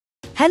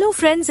Hello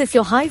friends, if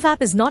your Hive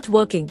app is not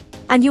working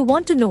and you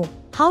want to know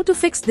how to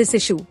fix this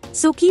issue,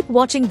 so keep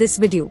watching this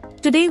video.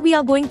 Today we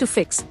are going to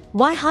fix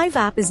why Hive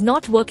app is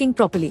not working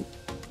properly.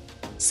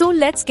 So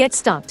let's get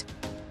started.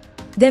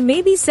 There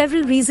may be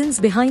several reasons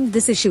behind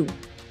this issue.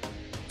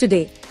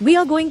 Today, we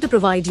are going to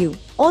provide you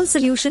all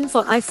solution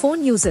for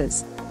iPhone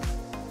users.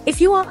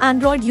 If you are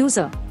Android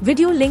user,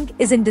 video link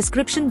is in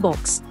description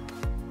box.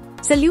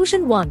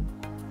 Solution 1.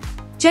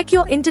 Check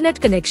your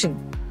internet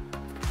connection.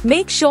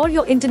 Make sure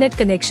your internet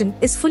connection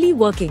is fully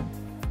working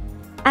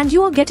and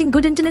you are getting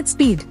good internet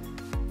speed.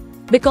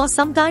 Because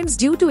sometimes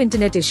due to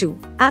internet issue,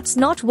 apps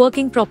not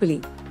working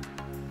properly.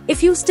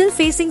 If you still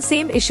facing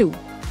same issue,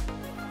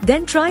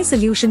 then try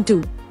solution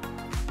 2.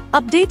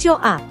 Update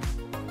your app.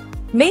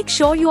 Make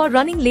sure you are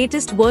running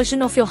latest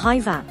version of your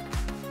Hive app.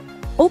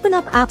 Open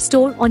up App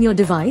Store on your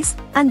device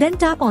and then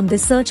tap on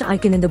this search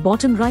icon in the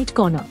bottom right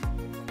corner.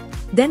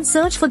 Then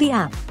search for the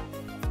app.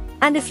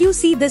 And if you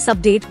see this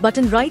update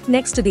button right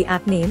next to the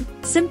app name,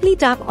 simply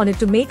tap on it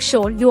to make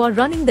sure you are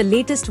running the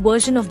latest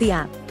version of the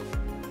app.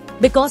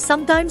 Because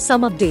sometimes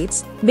some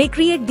updates may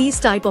create these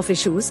type of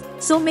issues,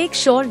 so make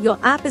sure your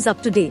app is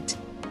up to date.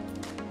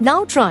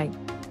 Now try.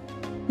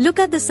 Look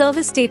at the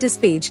service status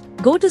page,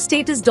 go to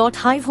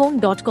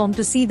status.hivehome.com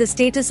to see the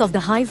status of the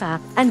Hive app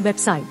and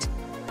website.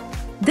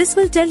 This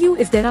will tell you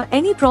if there are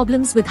any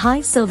problems with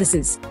Hive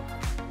services.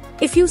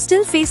 If you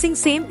still facing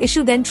same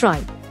issue, then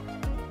try.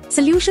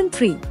 Solution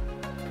 3.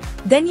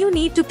 Then you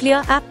need to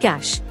clear app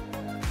cache.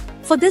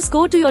 For this,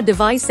 go to your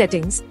device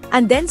settings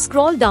and then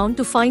scroll down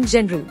to find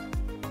General.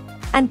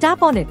 And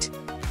tap on it.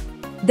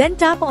 Then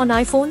tap on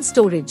iPhone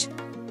storage.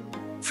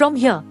 From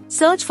here,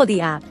 search for the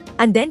app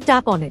and then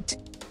tap on it.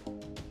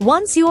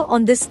 Once you are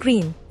on this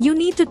screen, you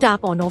need to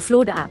tap on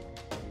Offload app.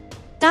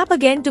 Tap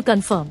again to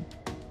confirm.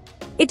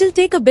 It'll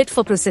take a bit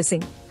for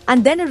processing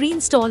and then a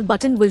reinstall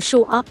button will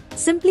show up.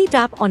 Simply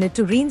tap on it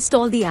to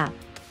reinstall the app.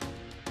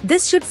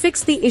 This should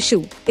fix the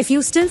issue. If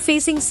you still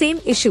facing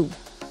same issue,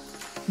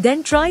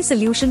 then try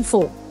solution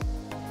 4.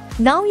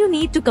 Now you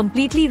need to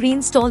completely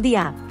reinstall the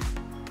app.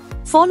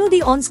 Follow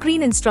the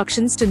on-screen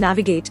instructions to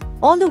navigate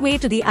all the way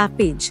to the app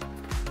page.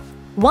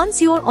 Once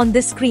you are on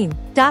this screen,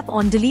 tap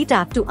on Delete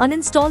app to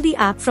uninstall the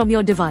app from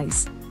your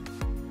device.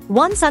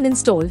 Once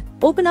uninstalled,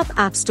 open up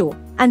App Store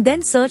and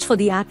then search for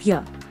the app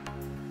here.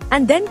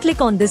 And then click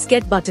on this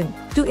Get button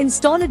to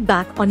install it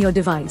back on your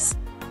device.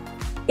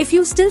 If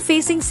you still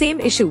facing same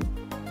issue,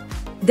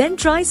 then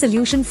try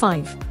solution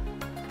 5.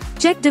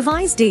 Check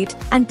device date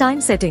and time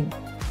setting.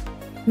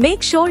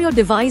 Make sure your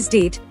device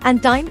date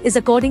and time is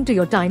according to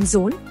your time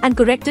zone and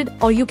corrected,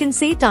 or you can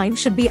say time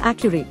should be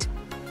accurate.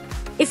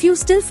 If you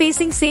still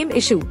facing same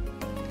issue,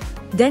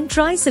 then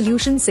try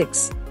solution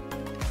 6.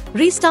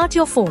 Restart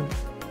your phone.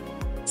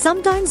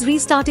 Sometimes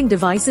restarting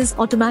devices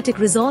automatic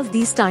resolve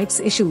these types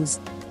issues.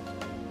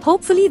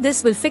 Hopefully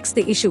this will fix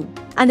the issue,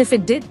 and if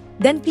it did,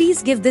 then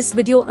please give this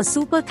video a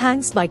super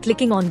thanks by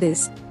clicking on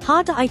this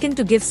heart icon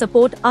to give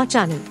support our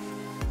channel.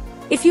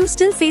 If you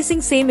still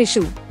facing same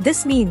issue,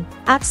 this mean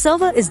app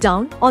server is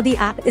down or the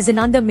app is in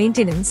under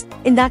maintenance.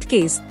 In that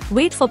case,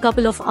 wait for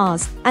couple of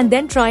hours and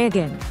then try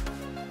again.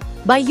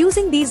 By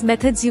using these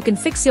methods you can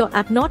fix your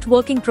app not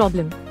working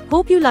problem.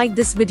 Hope you liked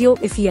this video.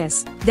 If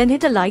yes, then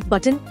hit a like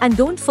button and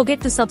don't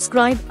forget to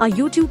subscribe our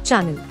YouTube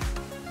channel.